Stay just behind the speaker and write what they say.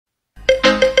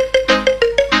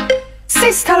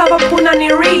SystaLova Punanny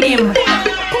riddim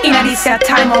in this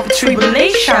time of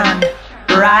tribulation,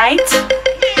 right?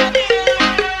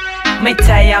 Me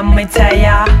tell ya,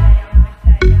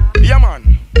 yeah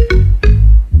man.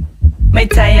 me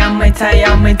tell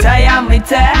ya.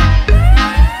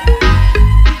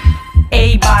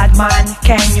 Hey bad man,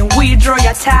 can you withdraw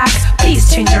your tag?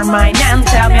 Please change your mind and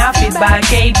tell me your feedback.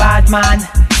 Hey bad man,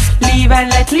 live and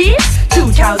let live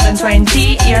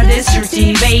 2020, hear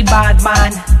destructive. Hey bad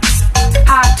man,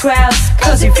 Act 12,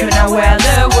 cause if you're not well,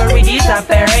 the world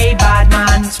disappear. Hey bad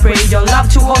man, spread your love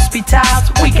to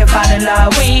hospitals. We can fall in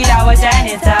love with our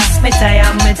janitor. Me tell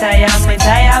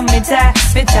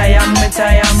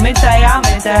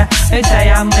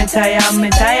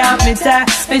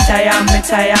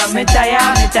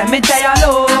ya,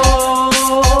 low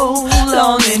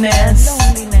loneliness.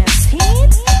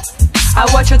 I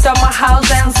watch out of my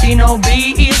house and see no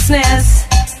business.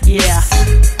 Yeah.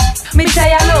 Me tell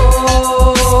ya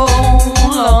low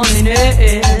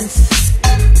loneliness.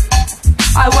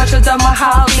 I watch out of my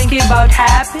house thinking about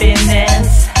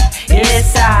happiness.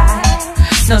 Yes,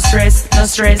 no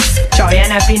stress, joy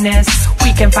and happiness.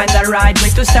 We can find the right way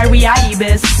to start with our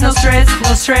best. No stress,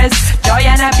 joy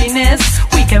and happiness.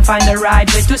 We can find the right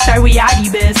way to start with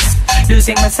our best.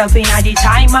 Losing myself in the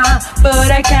time,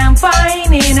 but I can't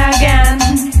find it again.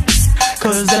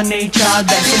 Cause the nature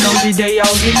dancing all the day,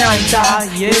 all the night,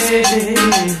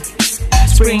 yeah.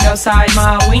 Spring outside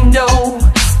my window,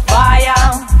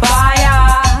 fire,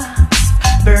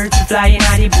 birds flying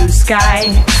at the blue sky,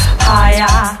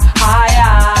 higher.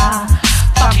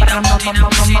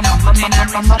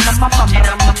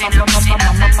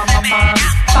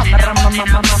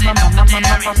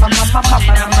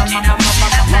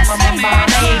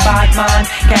 Hey bad man,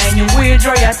 can you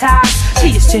withdraw your tag?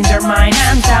 Please change your mind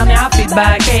and tell me your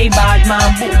feedback. Hey bad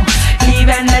man, boom, live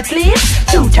and let live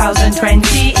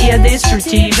 2020, hear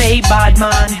destructive. Hey bad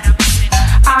man,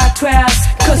 Act 12,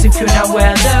 cause if you're not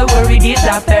well, the worry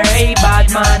disappear. Hey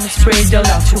bad man, spread the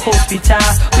love to hospital.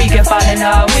 We can fall in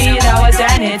love with our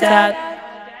janitor.